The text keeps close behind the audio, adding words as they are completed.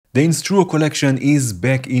The Instruo collection is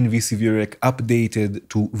back in VCV Rack, updated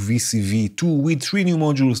to VCV2 with 3 new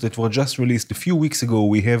modules that were just released a few weeks ago.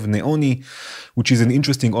 We have Neoni, which is an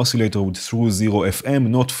interesting oscillator with through 0 FM,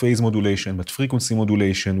 not phase modulation, but frequency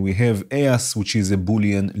modulation. We have EAS, which is a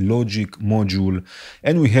Boolean logic module.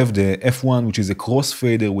 And we have the F1, which is a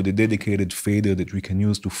crossfader with a dedicated fader that we can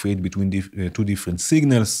use to fade between two different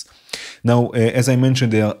signals. Now, as I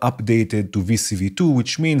mentioned, they are updated to VCV2,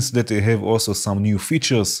 which means that they have also some new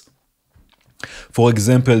features. For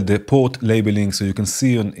example, the port labeling, so you can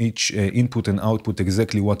see on each input and output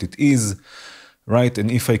exactly what it is, right?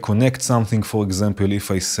 And if I connect something, for example,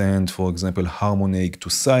 if I send, for example, harmonic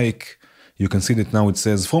to psych, you can see that now it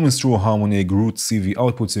says from Instruo harmonic root CV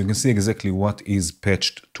output, so you can see exactly what is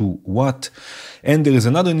patched to what. And there is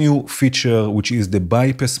another new feature, which is the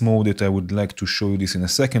bypass mode that I would like to show you this in a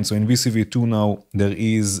second. So in VCV2 now, there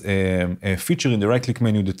is a feature in the right-click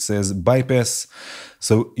menu that says bypass.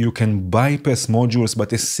 So you can bypass modules,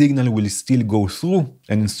 but a signal will still go through,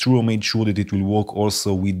 and Instruo made sure that it will work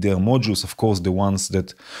also with their modules, of course, the ones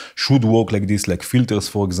that should work like this, like filters,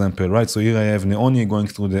 for example, right? So here I have Neoni going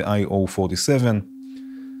through the IO47,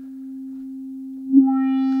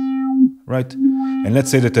 right? And let's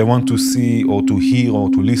say that I want to see or to hear or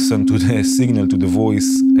to listen to the signal, to the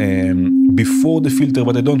voice before the filter,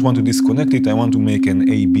 but I don't want to disconnect it. I want to make an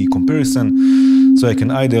A-B comparison. So I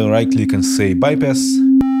can either right-click and say bypass,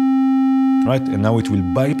 right? And now it will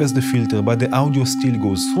bypass the filter, but the audio still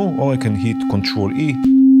goes through, or I can hit Control-E,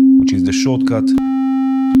 which is the shortcut,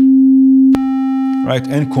 right?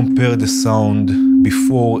 And compare the sound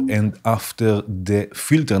before and after the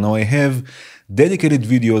filter. Now I have dedicated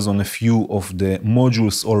videos on a few of the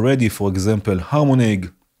modules already, for example, harmonic,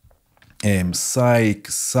 psych,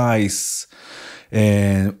 size,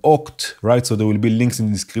 oct, right? So there will be links in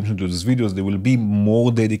the description to those videos. There will be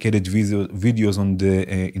more dedicated videos on the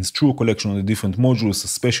Instruo collection, on the different modules,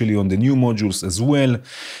 especially on the new modules as well.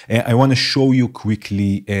 I want to show you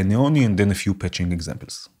quickly Neoni and then a few patching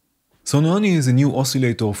examples. So Neoni is a new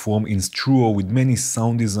oscillator from Instruo with many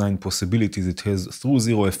sound design possibilities. It has through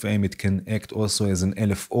 0 FM, it can act also as an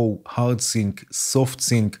LFO, hard sync, soft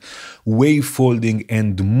sync, wave folding,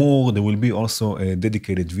 and more. There will be also a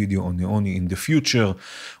dedicated video on Neoni in the future.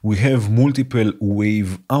 We have multiple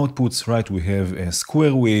wave outputs, right? We have a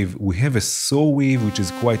square wave, we have a saw wave, which is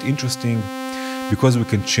quite interesting because we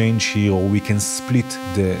can change here, or we can split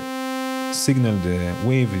the signal, the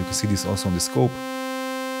wave. You can see this also on the scope.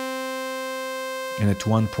 And at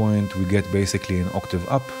one point we get basically an octave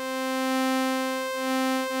up.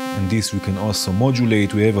 And this we can also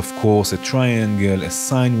modulate. We have, of course, a triangle, a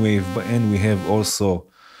sine wave, and we have also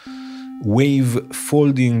wave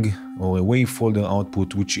folding or a wave folder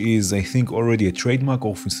output, which is, I think, already a trademark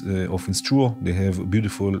of Instruo. They have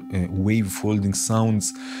beautiful wave folding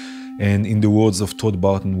sounds. And in the words of Todd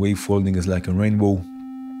Barton, wave folding is like a rainbow.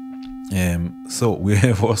 So we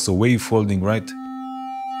have also wave folding, right?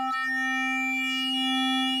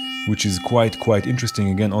 Which is quite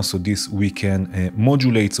interesting. Again, also this we can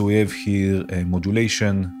modulate. So we have here a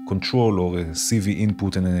modulation control or a CV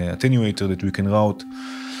input and an attenuator that we can route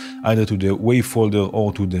either to the wave folder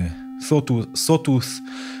or to the sawtooth,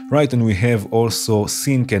 right? And we have also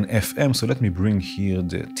sync and FM. So let me bring here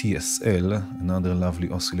the TSL, another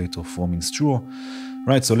lovely oscillator from Instruo,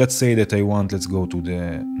 right? So let's say that I want, let's go to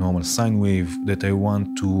the normal sine wave, that I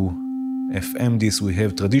want to FM this. We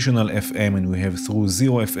have traditional FM and we have through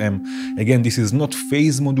 0 FM. Again, this is not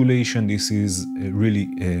phase modulation, this is really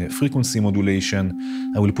frequency modulation.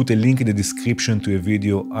 I will put a link in the description to a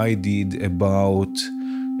video I did about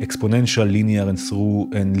exponential linear and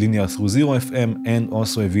linear through 0 FM, and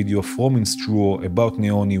also a video from Instruo about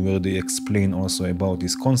Neoni where they explain also about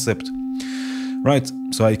this concept. Right,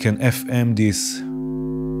 so I can FM this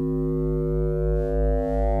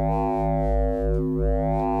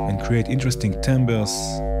create interesting timbres.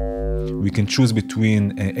 We can choose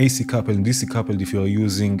between AC coupled and DC coupled. If you are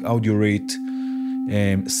using audio rate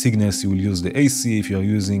signals, you will use the AC. If you are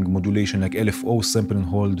using modulation like LFO, sample and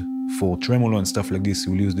hold, for tremolo and stuff like this,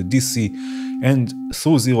 you will use the DC. And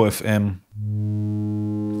through 0 FM,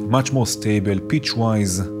 much more stable,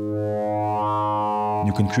 pitch-wise.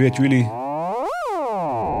 You can create really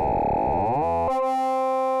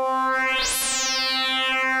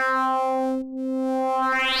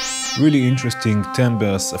interesting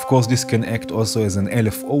timbres. Of course, this can act also as an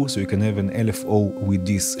LFO, so you can have an LFO with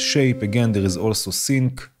this shape. Again, there is also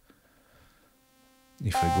sync.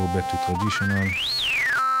 If I go back to traditional,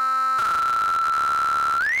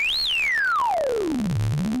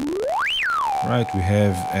 right, we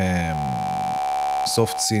have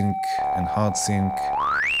soft sync and hard sync.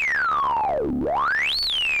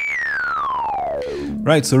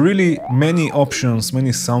 Right, so really many options,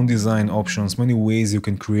 many sound design options, many ways you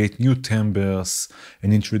can create new timbres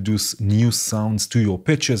and introduce new sounds to your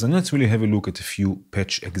patches. And let's really have a look at a few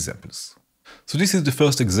patch examples. So this is the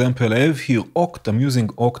first example. I have here oct. I'm using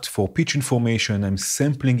oct for pitch information. I'm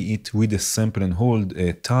sampling it with a sample and hold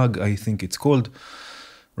tag, I think it's called.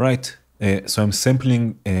 Right, so I'm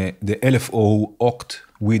sampling the LFO oct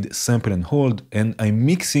with sample and hold, and I'm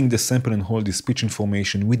mixing the sample and hold, this pitch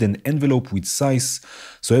information, with an envelope with size.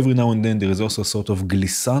 So every now and then there is also a sort of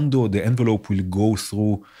glissando. The envelope will go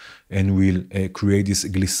through and will create this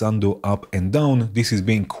glissando up and down. This is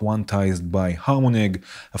being quantized by Harmoneg.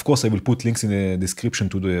 Of course, I will put links in the description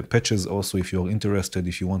to the patches also if you're interested,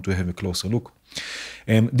 if you want to have a closer look.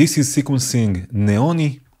 This is sequencing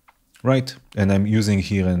Neoni. Right, and I'm using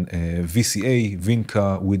here an VCA,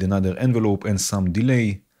 Vinca, with another envelope and some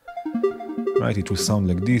delay. Right, it will sound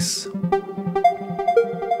like this.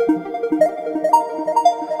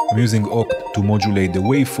 I'm using oct to modulate the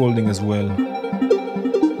wave folding as well.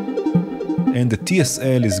 And the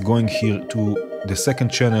TSL is going here to the second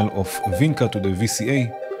channel of Vinca to the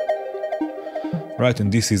VCA. Right,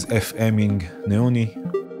 and this is FMing Neoni.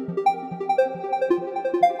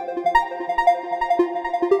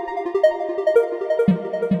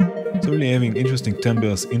 Really having interesting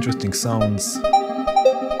timbres, interesting sounds.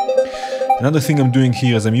 Another thing I'm doing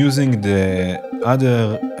here is I'm using the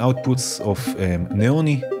other outputs of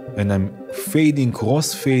Neoni, and I'm fading,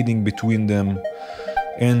 cross-fading between them,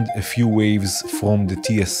 and a few waves from the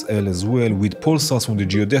TSL as well, with pulsars from the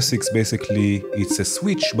geodesics. Basically, it's a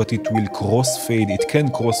switch, but it will cross-fade, it can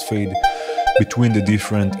cross-fade between the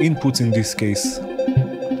different inputs in this case.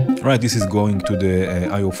 Right, this is going to the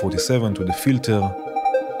IO47, to the filter.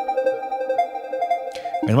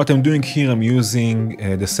 And what I'm doing here, I'm using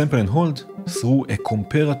the sample and hold through a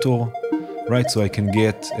comparator, right? So I can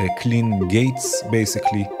get clean gates,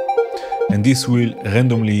 basically. And this will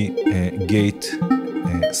randomly gate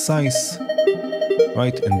size,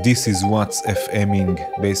 right? And this is what's FMing,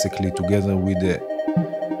 basically, together with the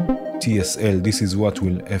TSL. This is what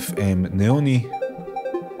will FM Neoni.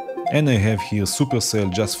 And I have here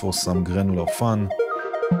Supercell just for some granular fun.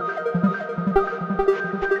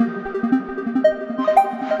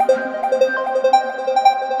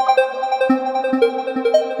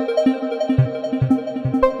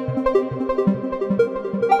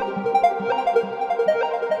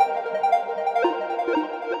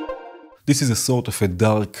 This is a sort of a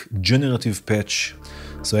dark generative patch.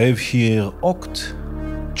 So I have here oct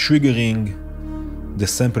triggering the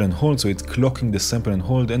sample and hold. So it's clocking the sample and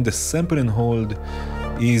hold, and the sample and hold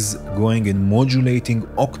is going and modulating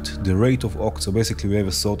oct, the rate of oct. So basically we have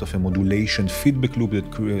a sort of a modulation feedback loop that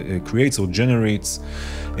creates or generates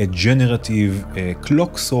a generative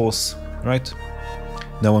clock source, right?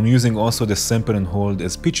 Now I'm using also the sample and hold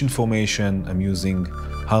as pitch information. I'm using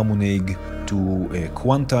Harmoneg to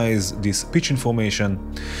quantize this pitch information,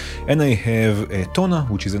 and I have a Tona,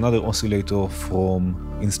 which is another oscillator from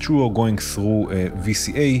Instruo, going through a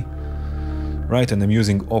VCA, right? And I'm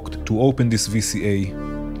using oct to open this VCA,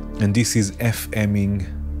 and this is FMing.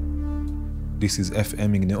 This is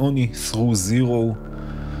FMing Neoni through 0,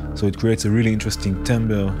 so it creates a really interesting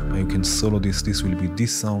timbre. You can solo this. This will be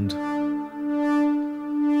this sound,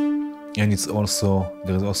 and it's also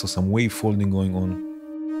there's also some wave folding going on.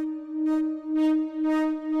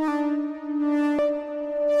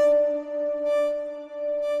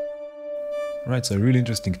 Right, so a really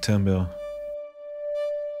interesting timbre.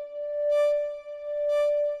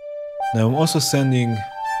 Now I'm also sending,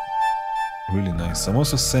 really nice, I'm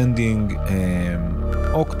also sending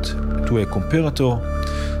oct to a comparator,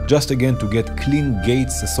 just again to get clean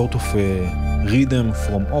gates, a sort of a rhythm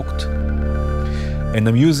from oct. And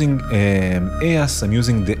I'm using EAS, I'm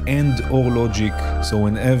using the AND OR logic, so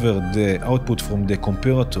whenever the output from the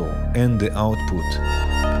comparator and the output,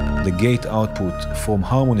 the gate output from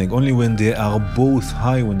Harmoneg, only when they are both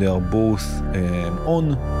high, when they are both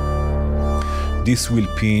on, this will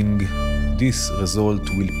ping, this result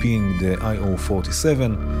will ping the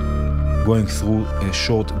IO47, going through a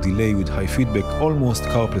short delay with high feedback, almost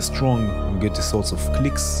CarPlay strong. You get the sorts of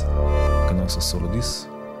clicks. You can also solo this.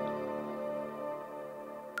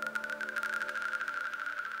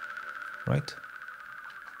 Right?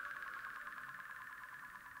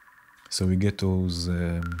 So we get those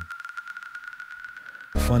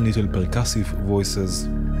fun little percussive voices.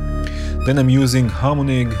 Then I'm using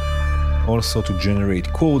Harmoneg also to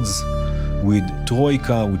generate chords with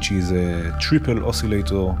Troika, which is a triple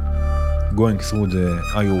oscillator going through the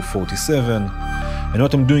IO47. And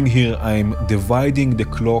what I'm doing here, I'm dividing the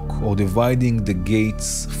clock or dividing the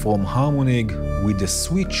gates from Harmoneg with the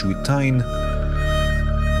switch, with Tine.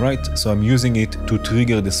 right? So I'm using it to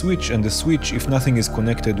trigger the switch, and the switch, if nothing is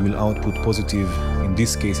connected, will output positive. In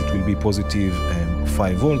this case, it will be positive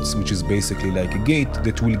 5 volts, which is basically like a gate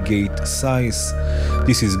that will gate size.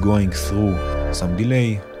 This is going through some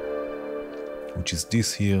delay, which is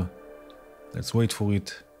this here. Let's wait for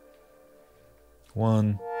it.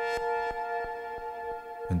 1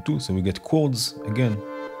 and 2, so we get chords again,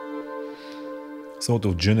 sort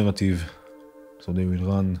of generative, so they will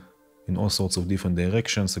run in all sorts of different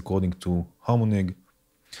directions according to harmonic.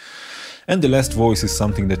 And the last voice is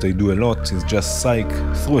something that I do a lot, is just psych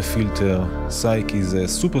through a filter. Psych is a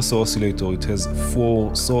super saw oscillator. It has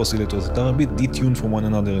 4 saw oscillators that are a bit detuned from one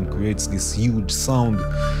another and creates this huge sound.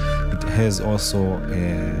 It has also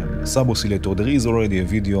a sub-oscillator. There is already a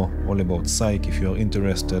video all about psych if you are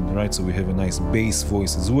interested, right? So we have a nice bass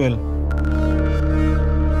voice as well.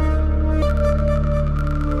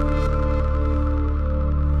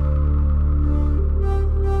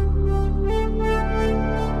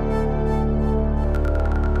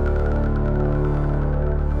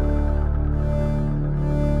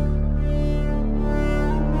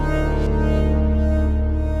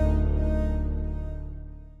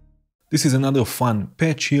 This is another fun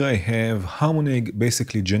patch. Here I have harmonic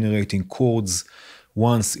basically generating chords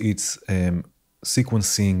once it's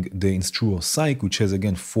sequencing the Instruo psych, which has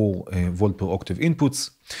again 4 volt per octave inputs.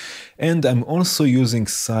 And I'm also using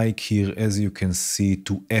psych here, as you can see,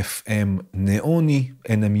 to FM Neoni,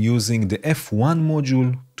 and I'm using the F1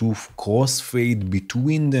 module to crossfade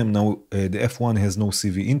between them. Now the F1 has no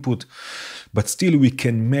CV input, but still we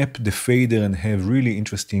can map the fader and have really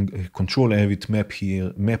interesting control. I have it mapped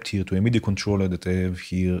here to a MIDI controller that I have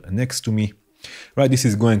here next to me. Right, this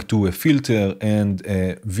is going to a filter and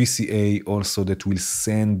a VCA also that will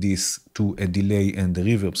send this to a delay and the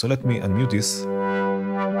reverb. So let me unmute this.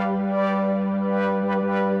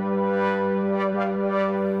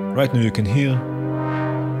 Right now you can hear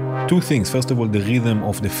 2 things. First of all, the rhythm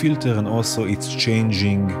of the filter, and also it's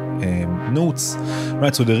changing notes.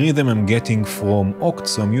 Right, so the rhythm I'm getting from oct,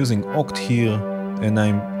 so I'm using oct here, and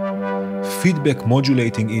I'm feedback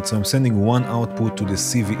modulating it, so I'm sending one output to the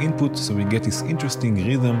CV input, so we get this interesting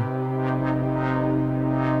rhythm.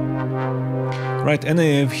 Right, and I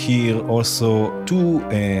have here also 2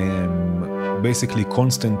 basically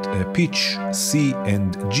constant pitch, C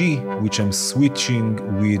and G, which I'm switching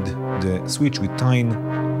with the switch with time.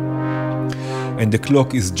 And the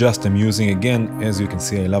clock is just, I'm using again, as you can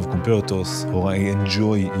see, I love comparators, or I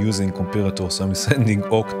enjoy using comparators, so I'm sending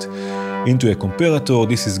oct into a comparator.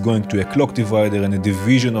 This is going to a clock divider, and a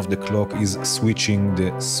division of the clock is switching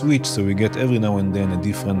the switch, so we get every now and then a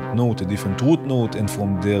different note, a different root note, and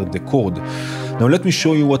from there the chord. Now let me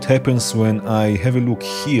show you what happens when I have a look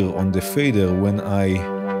here on the fader, when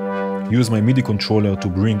I use my MIDI controller to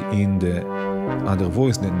bring in the other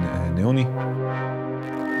voice, the Neoni.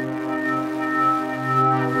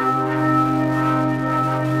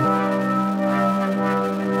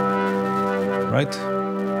 Right?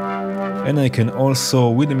 And I can also,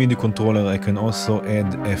 with the MIDI controller, I can also add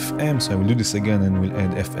FM. So I will do this again and we'll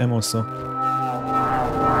add FM also.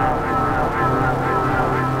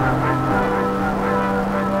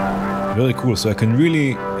 Very cool. So I can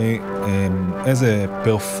really, as a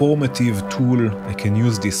performative tool, I can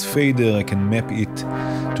use this fader. I can map it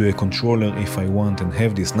to a controller if I want and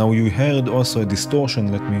have this. Now you heard also a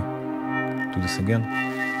distortion. Let me do this again.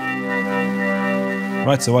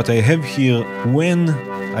 Right, so what I have here, when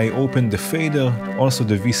I open the fader, also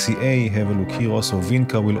the VCA, have a look here, also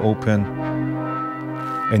Vinca will open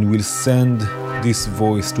and will send this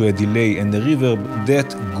voice to a delay and the reverb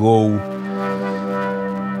that go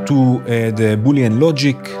to the Boolean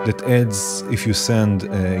logic that adds, if you send,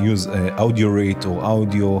 use audio rate or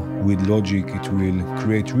audio with logic, it will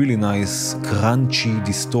create really nice crunchy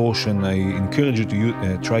distortion. I encourage you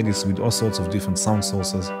to try this with all sorts of different sound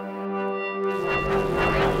sources.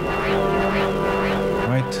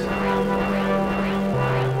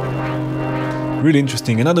 Really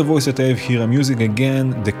interesting. Another voice that I have here, I'm using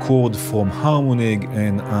again the chord from harmonic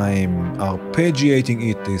and I'm arpeggiating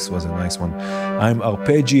it. This was a nice one. I'm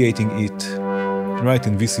arpeggiating it. Right,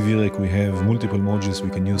 in VCV we have multiple modules we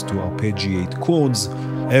can use to arpeggiate chords.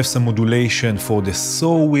 I have some modulation for the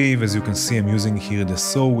saw wave. As you can see, I'm using here the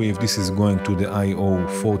saw wave. This is going to the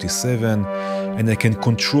IO47 and I can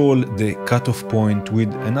control the cutoff point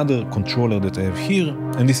with another controller that I have here,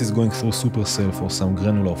 and this is going through Supercell for some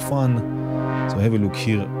granular fun. So have a look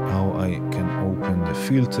here how I can open the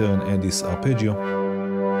filter and add this arpeggio.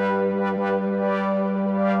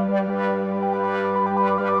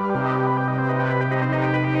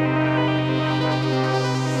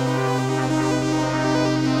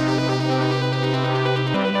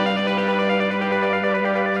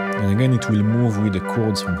 again, it will move with the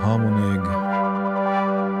chords from Harmoneg.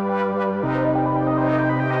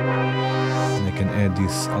 And I can add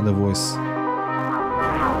this other voice.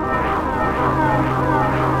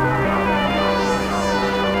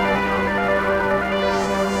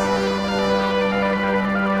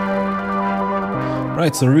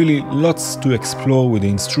 Right, so really lots to explore with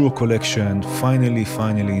the Instruo collection, finally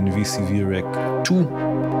in VCV Rack 2.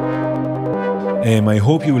 I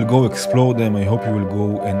hope you will go explore them, I hope you will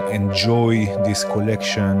go and enjoy this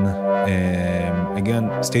collection.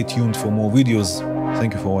 Again, stay tuned for more videos.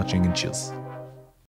 Thank you for watching and cheers.